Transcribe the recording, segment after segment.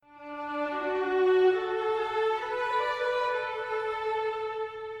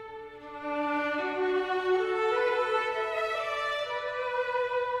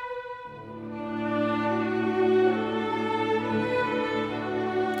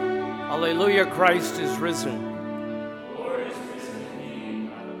Hallelujah, Christ is risen. Lord is risen indeed.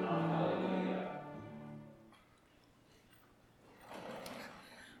 Hallelujah.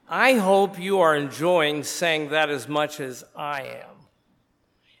 I hope you are enjoying saying that as much as I am.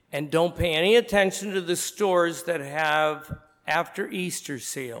 And don't pay any attention to the stores that have after Easter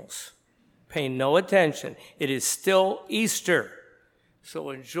sales. Pay no attention. It is still Easter.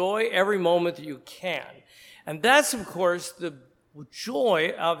 So enjoy every moment that you can. And that's, of course, the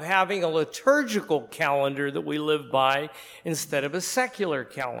joy of having a liturgical calendar that we live by instead of a secular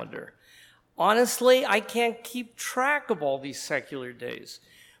calendar. Honestly, I can't keep track of all these secular days.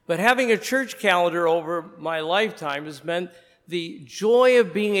 But having a church calendar over my lifetime has meant the joy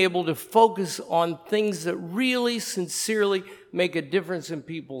of being able to focus on things that really sincerely make a difference in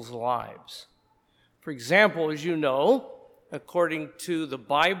people's lives. For example, as you know, according to the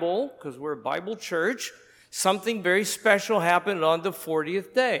Bible, because we're a Bible church, something very special happened on the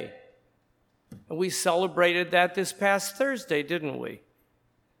 40th day. And we celebrated that this past Thursday, didn't we?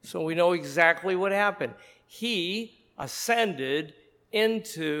 So we know exactly what happened. He ascended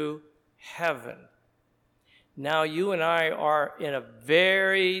into heaven. Now, you and I are in a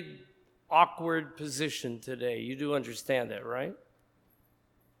very awkward position today. You do understand that, right?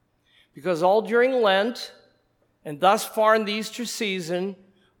 Because all during Lent and thus far in the Easter season,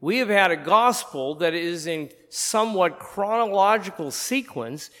 we have had a gospel that is in somewhat chronological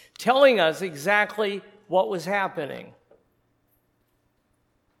sequence telling us exactly what was happening.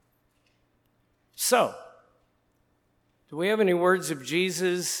 So, do we have any words of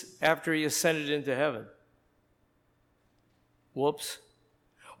Jesus after he ascended into heaven? Whoops.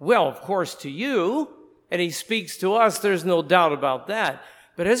 Well, of course, to you, and he speaks to us, there's no doubt about that.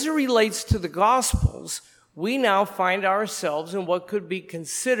 But as it relates to the Gospels, we now find ourselves in what could be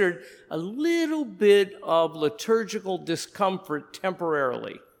considered a little bit of liturgical discomfort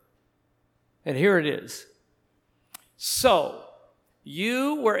temporarily. And here it is. So,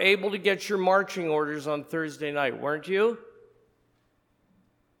 you were able to get your marching orders on Thursday night, weren't you?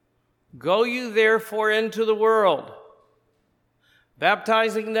 Go you therefore into the world,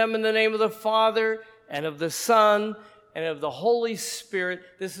 baptizing them in the name of the Father and of the Son and of the Holy Spirit.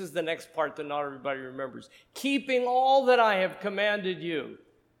 This is the next part that not everybody remembers. Keeping all that I have commanded you.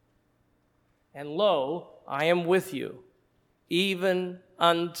 And lo, I am with you, even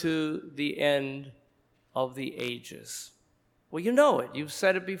unto the end of the ages. Well, you know it. You've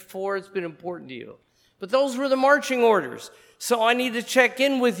said it before. It's been important to you. But those were the marching orders. So I need to check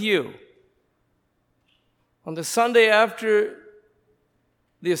in with you. On the Sunday after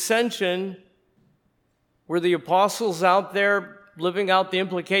the Ascension, were the apostles out there living out the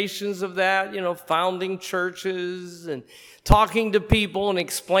implications of that, founding churches and talking to people and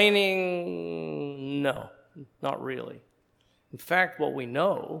explaining? No, not really. In fact, what we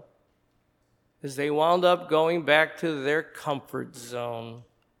know is they wound up going back to their comfort zone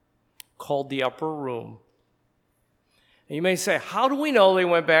called the upper room. And you may say, how do we know they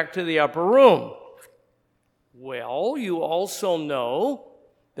went back to the upper room? Well, you also know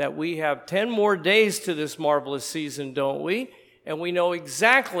that we have 10 more days to this marvelous season, don't we? And we know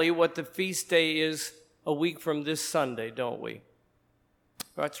exactly what the feast day is a week from this Sunday, don't we?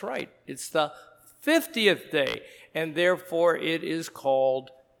 That's right. It's the 50th day, and therefore it is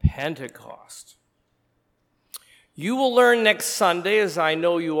called Pentecost. You will learn next Sunday, as I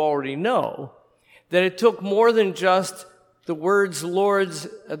know you already know, that it took more than just the Lord's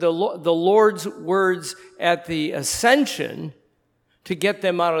words at the Ascension to get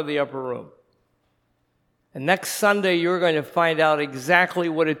them out of the upper room. And next Sunday, you're going to find out exactly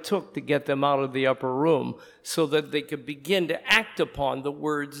what it took to get them out of the upper room so that they could begin to act upon the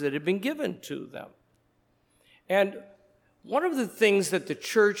words that had been given to them. And one of the things that the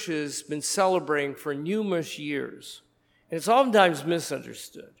church has been celebrating for numerous years, and it's oftentimes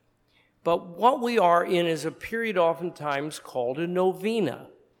misunderstood, but what we are in is a period oftentimes called a novena,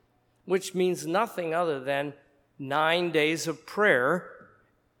 which means nothing other than 9 days of prayer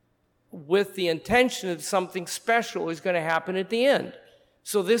with the intention that something special is going to happen at the end.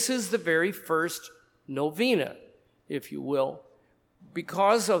 So this is the very first novena, if you will,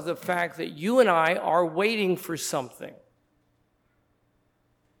 because of the fact that you and I are waiting for something.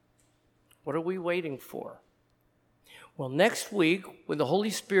 What are we waiting for? Well, next week, when the Holy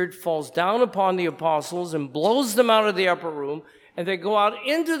Spirit falls down upon the apostles and blows them out of the upper room, and they go out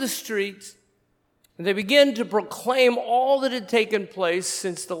into the streets, and they begin to proclaim all that had taken place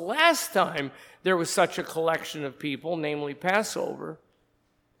since the last time there was such a collection of people, namely Passover,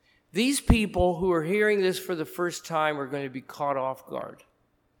 these people who are hearing this for the first time are going to be caught off guard.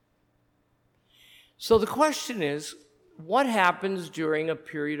 So the question is, what happens during a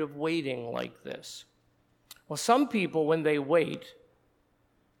period of waiting like this? Well, some people, when they wait,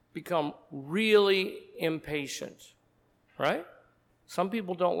 become really impatient, right? Some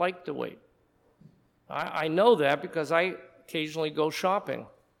people don't like to wait. I know that because I occasionally go shopping.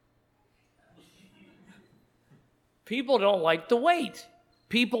 People don't like to wait.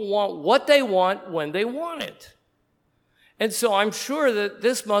 People want what they want when they want it. And so I'm sure that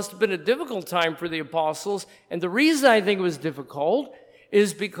this must have been a difficult time for the apostles. And the reason I think it was difficult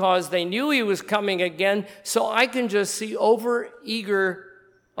is because they knew he was coming again. So I can just see over-eager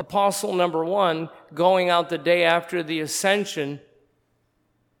apostle number 1 going out the day after the Ascension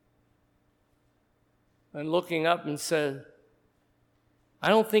and looking up and said, I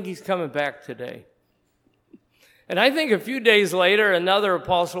don't think he's coming back today. And I think a few days later, another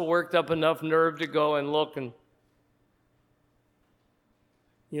apostle worked up enough nerve to go and look and,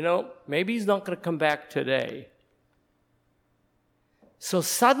 maybe he's not going to come back today. So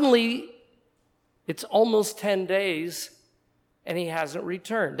suddenly, it's almost 10 days, and he hasn't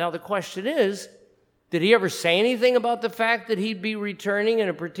returned. Now, the question is, did he ever say anything about the fact that he'd be returning in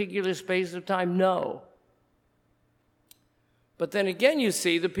a particular space of time? No. But then again, you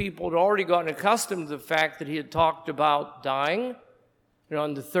see, the people had already gotten accustomed to the fact that he had talked about dying,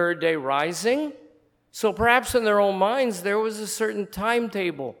 on the third day rising. So perhaps in their own minds, there was a certain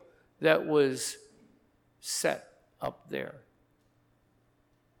timetable that was set up there.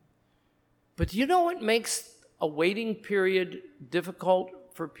 But do you know what makes a waiting period difficult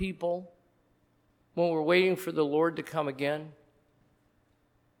for people when we're waiting for the Lord to come again?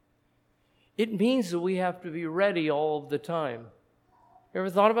 It means that we have to be ready all of the time. You ever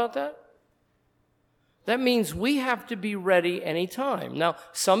thought about that? That means we have to be ready anytime. Now,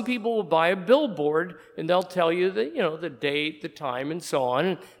 some people will buy a billboard and they'll tell you the date, the time, and so on.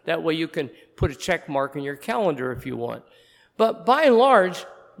 And that way you can put a check mark in your calendar if you want. But by and large,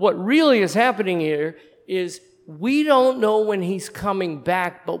 what really is happening here is we don't know when he's coming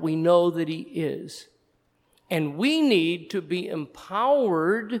back, but we know that he is. And we need to be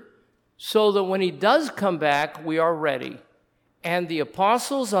empowered so that when he does come back, we are ready. And the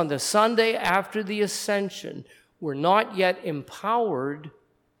apostles on the Sunday after the Ascension were not yet empowered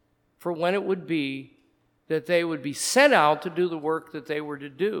for when it would be that they would be sent out to do the work that they were to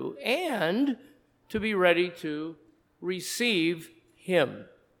do and to be ready to receive him.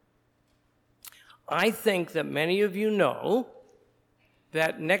 I think that many of you know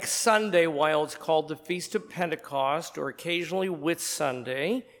that next Sunday, while it's called the Feast of Pentecost, or occasionally Whit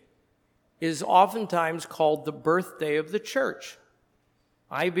Sunday, is oftentimes called the birthday of the church.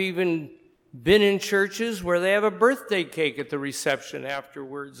 I've even been in churches where they have a birthday cake at the reception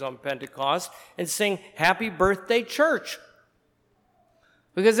afterwards on Pentecost and sing, Happy Birthday, Church.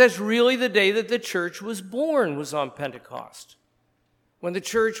 Because that's really the day that the church was born, was on Pentecost, when the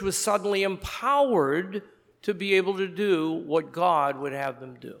church was suddenly empowered to be able to do what God would have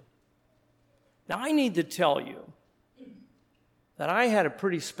them do. Now, I need to tell you that I had a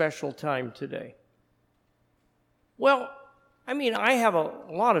pretty special time today. Well, I have a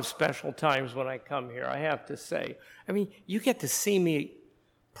lot of special times when I come here, I have to say. You get to see me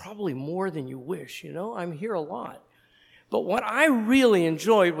probably more than you wish, I'm here a lot. But what I really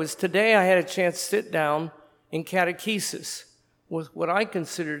enjoyed was today I had a chance to sit down in catechesis with what I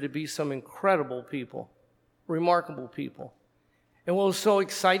consider to be some incredible people, remarkable people. And what was so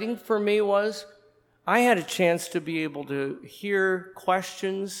exciting for me was I had a chance to be able to hear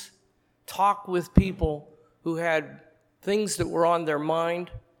questions, talk with people who had things that were on their mind,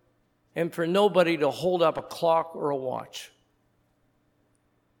 and for nobody to hold up a clock or a watch,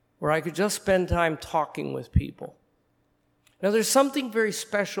 where I could just spend time talking with people. Now, there's something very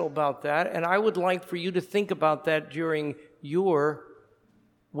special about that, and I would like for you to think about that during your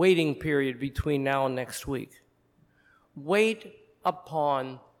waiting period between now and next week. Wait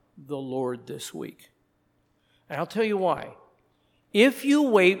upon the Lord this week. And I'll tell you why. If you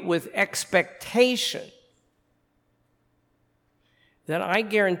wait with expectation, then I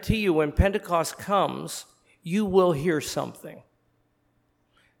guarantee you when Pentecost comes, you will hear something.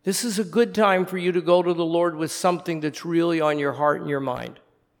 This is a good time for you to go to the Lord with something that's really on your heart and your mind.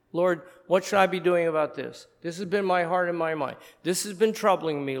 Lord, what should I be doing about this? This has been my heart and my mind. This has been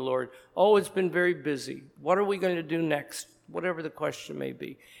troubling me, Lord. Oh, it's been very busy. What are we going to do next? Whatever the question may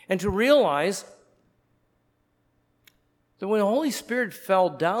be. And to realize that when the Holy Spirit fell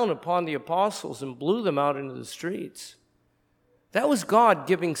down upon the apostles and blew them out into the streets, that was God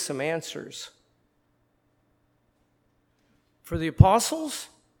giving some answers. For the apostles,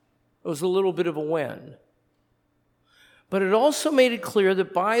 it was a little bit of a when. But it also made it clear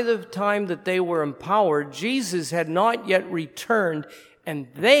that by the time that they were empowered, Jesus had not yet returned, and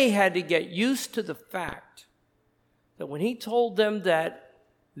they had to get used to the fact that when he told them that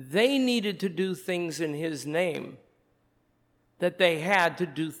they needed to do things in his name, that they had to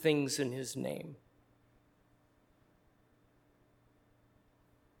do things in his name.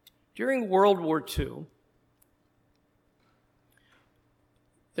 During World War II,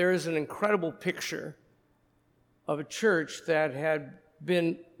 there is an incredible picture of a church that had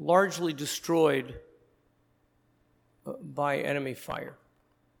been largely destroyed by enemy fire.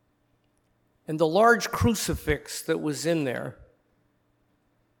 And the large crucifix that was in there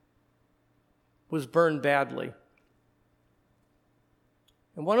was burned badly.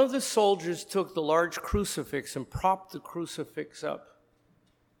 And one of the soldiers took the large crucifix and propped the crucifix up.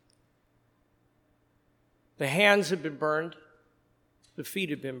 The hands had been burned, the feet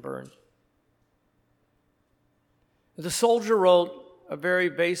had been burned. The soldier wrote a very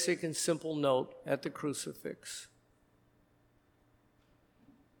basic and simple note at the crucifix.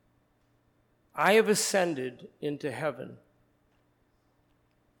 I have ascended into heaven,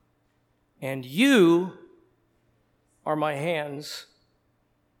 and you are my hands,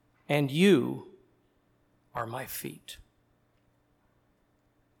 and you are my feet.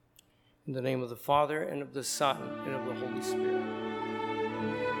 In the name of the Father, and of the Son, and of the Holy Spirit.